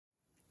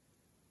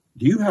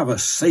Do you have a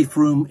safe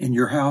room in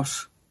your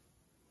house?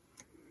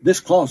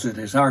 This closet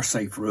is our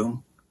safe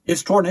room.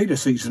 It's tornado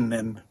season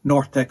in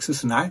North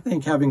Texas, and I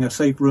think having a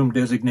safe room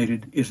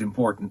designated is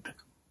important.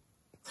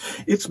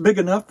 It's big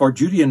enough for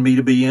Judy and me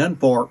to be in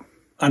for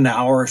an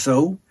hour or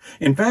so.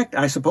 In fact,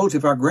 I suppose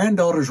if our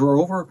granddaughters were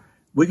over,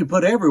 we could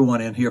put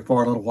everyone in here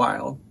for a little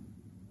while.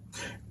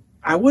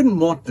 I wouldn't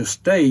want to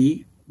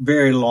stay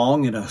very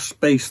long in a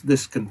space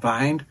this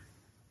confined.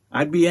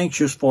 I'd be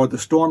anxious for the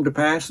storm to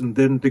pass and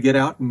then to get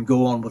out and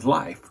go on with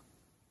life.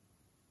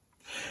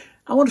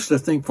 I want us to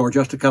think for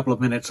just a couple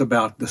of minutes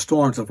about the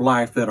storms of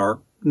life that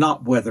are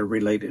not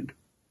weather-related.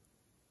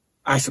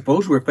 I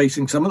suppose we're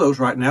facing some of those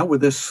right now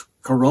with this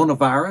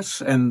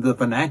coronavirus and the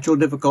financial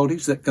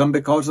difficulties that come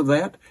because of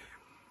that.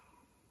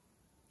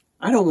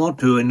 I don't want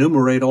to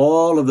enumerate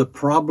all of the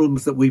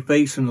problems that we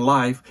face in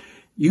life.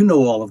 You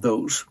know all of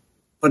those.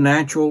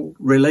 Financial,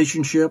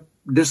 relationship,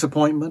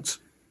 disappointments,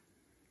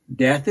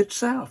 death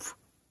itself.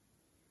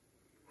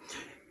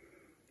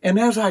 And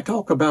as I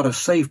talk about a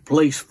safe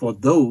place for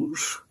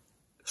those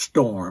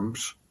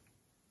storms,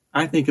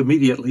 I think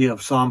immediately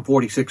of Psalm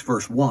 46,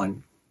 verse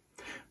 1.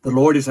 The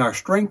Lord is our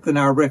strength and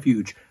our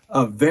refuge,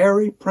 a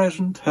very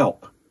present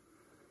help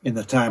in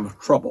the time of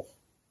trouble.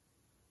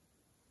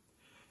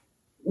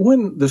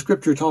 When the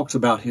scripture talks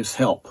about his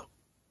help,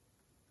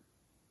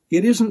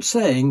 it isn't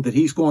saying that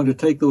he's going to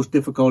take those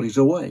difficulties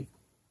away.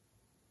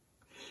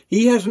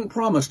 He hasn't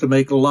promised to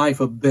make life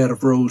a bed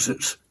of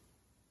roses.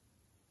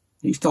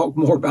 He's talked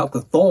more about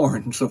the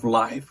thorns of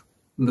life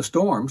and the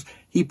storms.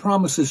 He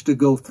promises to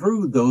go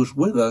through those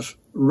with us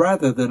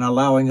rather than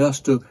allowing us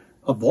to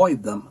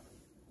avoid them.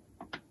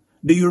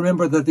 Do you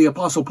remember that the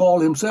Apostle Paul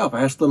himself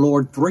asked the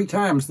Lord 3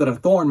 times that a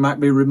thorn might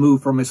be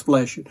removed from his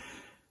flesh?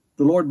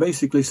 The Lord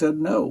basically said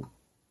no.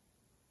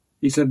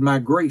 He said, "My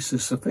grace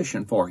is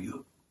sufficient for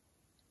you."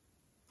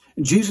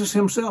 Jesus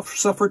himself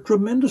suffered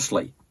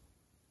tremendously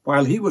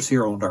while he was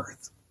here on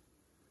earth.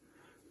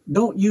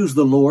 Don't use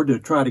the Lord to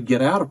try to get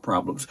out of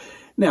problems.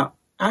 Now,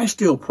 I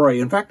still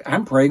pray. In fact,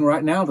 I'm praying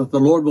right now that the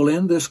Lord will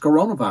end this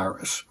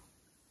coronavirus.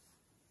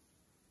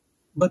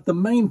 But the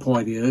main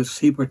point is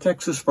he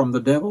protects us from the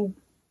devil,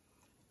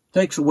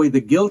 takes away the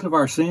guilt of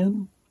our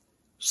sin,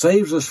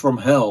 saves us from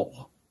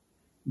hell.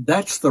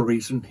 That's the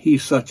reason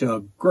he's such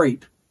a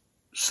great,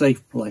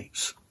 safe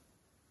place.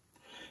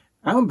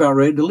 I'm about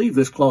ready to leave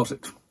this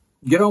closet.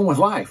 Get on with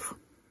life.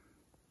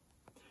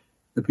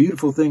 The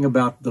beautiful thing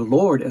about the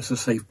Lord as a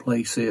safe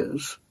place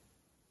is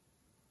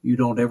you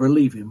don't ever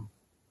leave him.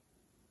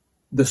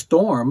 The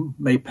storm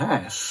may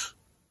pass.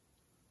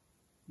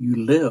 You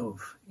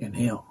live in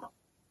him.